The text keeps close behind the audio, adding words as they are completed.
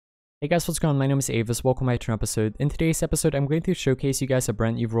Hey guys, what's going on? My name is Avis. Welcome back to an episode. In today's episode, I'm going to showcase you guys a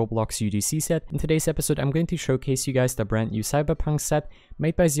brand new Roblox UGC set. In today's episode, I'm going to showcase you guys the brand new Cyberpunk set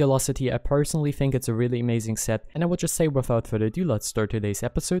made by Velocity. I personally think it's a really amazing set, and I will just say without further ado, let's start today's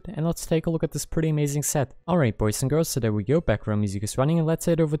episode and let's take a look at this pretty amazing set. Alright boys and girls, so there we go, background music is running, and let's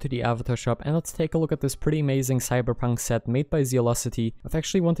head over to the avatar shop and let's take a look at this pretty amazing Cyberpunk set made by Velocity. I've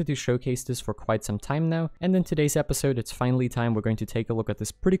actually wanted to showcase this for quite some time now, and in today's episode, it's finally time. We're going to take a look at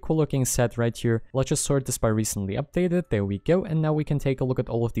this pretty cool looking set right here. Let's just sort this by recently updated. There we go, and now we can take a look at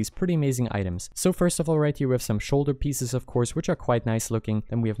all of these pretty amazing items. So first of all, right here we have some shoulder pieces, of course, which are quite nice looking.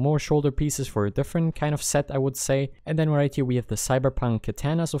 Then we have more shoulder pieces for a different kind of set, I would say. And then right here we have the Cyberpunk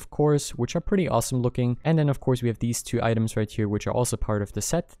katanas, of course, which are pretty awesome looking. And then of course we have these two items right here, which are also part of the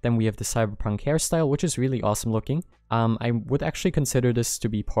set. Then we have the Cyberpunk hairstyle, which is really awesome looking. I would actually consider this to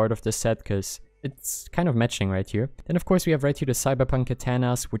be part of the set because it's kind of matching right here. Then of course we have right here the Cyberpunk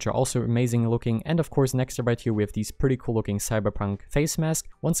katanas, which are also amazing looking. And of course next to right here we have these pretty cool looking Cyberpunk face mask.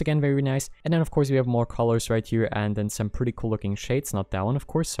 Once again, very nice. And then of course we have more colors right here and then some pretty cool looking shades. Not that one, of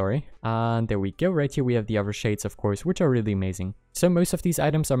course, sorry. And there we go. Right here we have the other shades, of course, which are really amazing. So most of these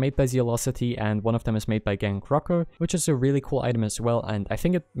items are made by Velocity, and one of them is made by Gang Rocco, which is a really cool item as well, and I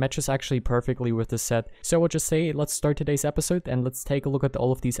think it matches actually perfectly with the set. So I will just say, let's start today's episode and let's take a look at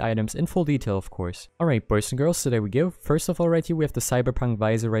all of these items in full detail, of course. Alright boys and girls, so there we go. First of all, right here we have the Cyberpunk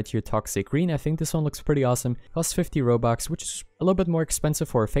Visor right here, Toxic Green. I think this one looks pretty awesome. Costs 50 Robux, which is a little bit more expensive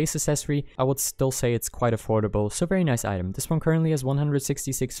for a face accessory. I would still say it's quite affordable, so very nice item. This one currently has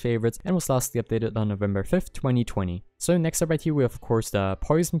 166 favorites and was lastly updated on November 5th, 2020. So next up right here we have of course the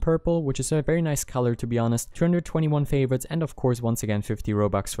Poison Purple, which is a very nice color to be honest. 221 favorites and of course once again 50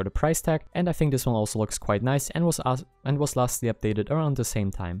 Robux for the price tag. And I think this one also looks quite nice and was lastly updated around the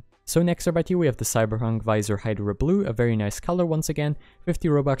same time. So next up right here we have the Cyberpunk Visor Hydra Blue, a very nice color once again, 50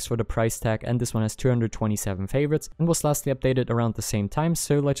 Robux for the price tag, and this one has 227 favorites and was lastly updated around the same time,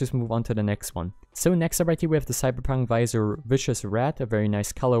 so let's just move on to the next one. So next up right here we have the Cyberpunk Visor Vicious Rat, a very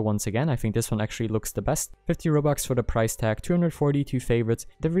nice color once again. I think this one actually looks the best. 50 Robux for the price tag, 242 favorites.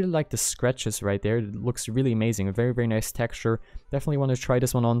 I really like the scratches right there, it looks really amazing, a very nice texture. Definitely want to try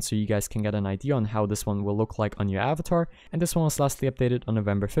this one on so you guys can get an idea on how this one will look like on your avatar. And this one was lastly updated on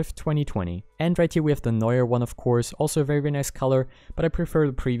November 5th, 2020. And right here we have the Neuer one, of course, also a very nice color, but I prefer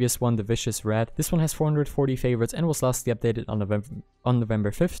the previous one, the Vicious Rat. This one has 440 favorites and was lastly updated on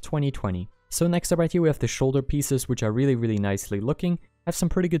November 5th, 2020. So next up right here we have the shoulder pieces, which are really nicely looking. Have some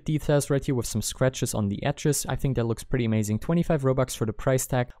pretty good details right here with some scratches on the edges. I think that looks pretty amazing. 25 Robux for the price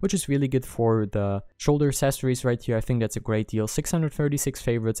tag, which is really good for the shoulder accessories right here. I think that's a great deal. 636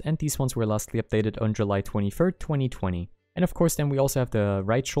 favorites, and these ones were lastly updated on July 23rd, 2020. And of course then we also have the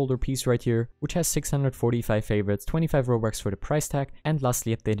right shoulder piece right here, which has 645 favorites, 25 Robux for the price tag, and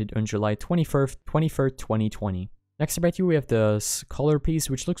lastly updated on July 23rd, 2020. Next up right here we have the collar piece,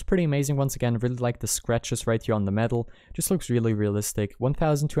 which looks pretty amazing once again. I really like the scratches right here on the metal. Just looks really realistic.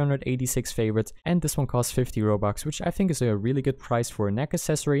 1286 favorites, and this one costs 50 Robux, which I think is a really good price for a neck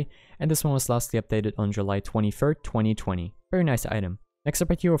accessory. And this one was lastly updated on July 23rd, 2020. Very nice item. Next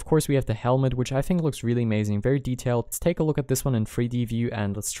up right here, of course, we have the helmet, which I think looks really amazing, very detailed. Let's take a look at this one in 3D view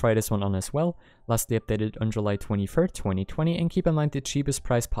and let's try this one on as well. Lastly updated on July 23rd, 2020, and keep in mind the cheapest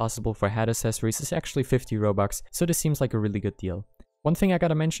price possible for head accessories is actually 50 Robux, so this seems like a really good deal. One thing I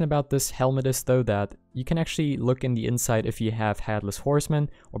gotta mention about this helmet is though that you can actually look in the inside if you have Headless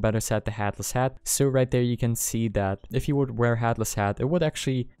Horseman, or better said the Headless Hat. So right there you can see that if you would wear Headless Hat, it would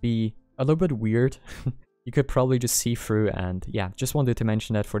actually be a little bit weird. You could probably just see through, and yeah, just wanted to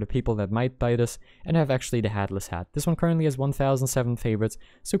mention that for the people that might buy this and have actually the Headless Hat. This one currently has 1007 favorites,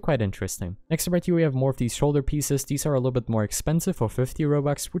 so quite interesting. Next up right here we have more of these shoulder pieces. These are a little bit more expensive for 50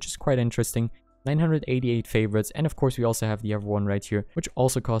 Robux, which is quite interesting. 988 favorites, and of course we also have the other one right here, which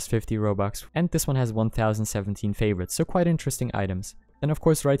also costs 50 Robux, and this one has 1017 favorites, so quite interesting items. Then of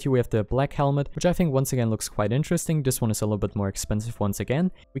course right here we have the black helmet, which I think once again looks quite interesting. This one is a little bit more expensive once again.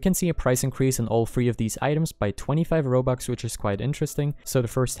 We can see a price increase in all three of these items by 25 Robux, which is quite interesting. So the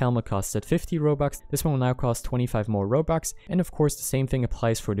first helmet costed 50 Robux, this one will now cost 25 more Robux, and of course the same thing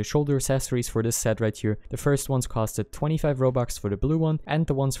applies for the shoulder accessories for this set right here. The first ones costed 25 Robux for the blue one, and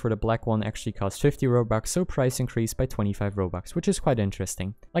the ones for the black one actually cost 50 Robux, so price increase by 25 Robux, which is quite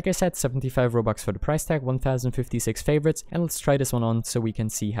interesting. Like I said, 75 Robux for the price tag, 1056 favorites, and let's try this one on so we can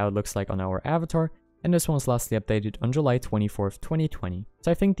see how it looks like on our avatar. And this one was lastly updated on July 24th, 2020. So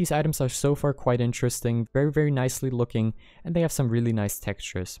I think these items are so far quite interesting, very nicely looking, and they have some really nice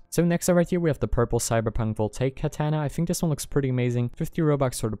textures. So next up right here we have the purple Cyberpunk Voltaic Katana. I think this one looks pretty amazing, 50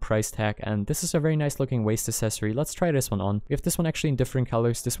 Robux for the price tag, and this is a very nice looking waist accessory. Let's try this one on. We have this one actually in different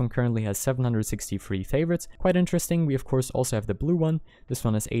colors. This one currently has 763 favorites, quite interesting. We of course also have the blue one. This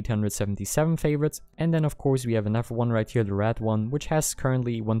one has 877 favorites, and then of course we have another one right here, the red one, which has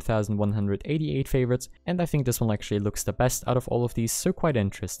currently 1188 favorites, and I think this one actually looks the best out of all of these, so quite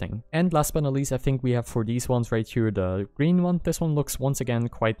interesting. And last but not least, I think we have for these ones right here the green one. This one looks once again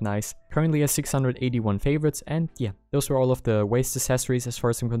quite nice, currently has 681 favorites, and yeah, those were all of the waist accessories as far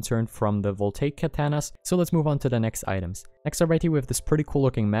as I'm concerned from the Voltaic Katanas. So let's move on to the next items. Next up right here we have this pretty cool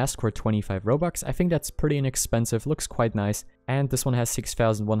looking mask for 25 Robux. I think that's pretty inexpensive, looks quite nice, and this one has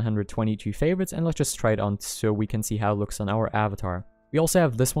 6,122 favorites, and let's just try it on so we can see how it looks on our avatar. We also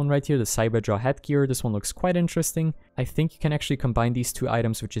have this one right here, the Cyberjaw Headgear. This one looks quite interesting. I think you can actually combine these two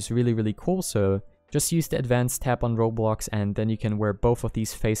items, which is really cool, so just use the advanced tab on Roblox and then you can wear both of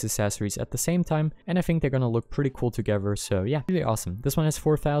these face accessories at the same time, and I think they're gonna look pretty cool together, so yeah, really awesome. This one has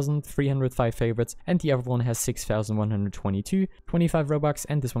 4,305 favorites and the other one has 6,122, 25 Robux,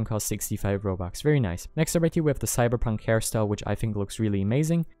 and this one costs 65 Robux. Very nice. Next up right here we have the Cyberpunk hairstyle, which I think looks really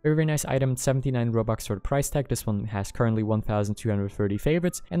amazing. Very nice item, 79 Robux for the price tag. This one has currently 1,230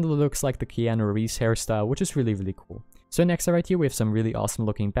 favorites and it looks like the Keanu Reeves hairstyle, which is really cool. So next right here we have some really awesome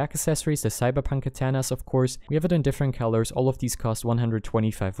looking back accessories, the Cyberpunk Katanas of course. We have it in different colors, all of these cost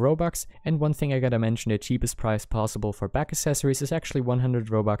 125 Robux, and one thing I gotta mention, the cheapest price possible for back accessories is actually 100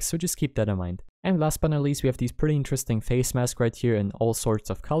 Robux, so just keep that in mind. And last but not least we have these pretty interesting face masks right here in all sorts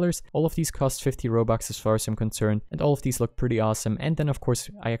of colors. All of these cost 50 Robux as far as I'm concerned, and all of these look pretty awesome. And then of course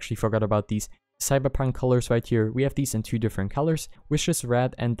I actually forgot about these Cyberpunk colors right here. We have these in two different colors, Wishes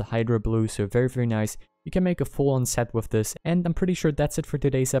Red and the Hydra Blue, so very nice. You can make a full-on set with this, and I'm pretty sure that's it for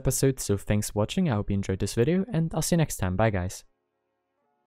today's episode, so thanks for watching, I hope you enjoyed this video, and I'll see you next time, bye guys.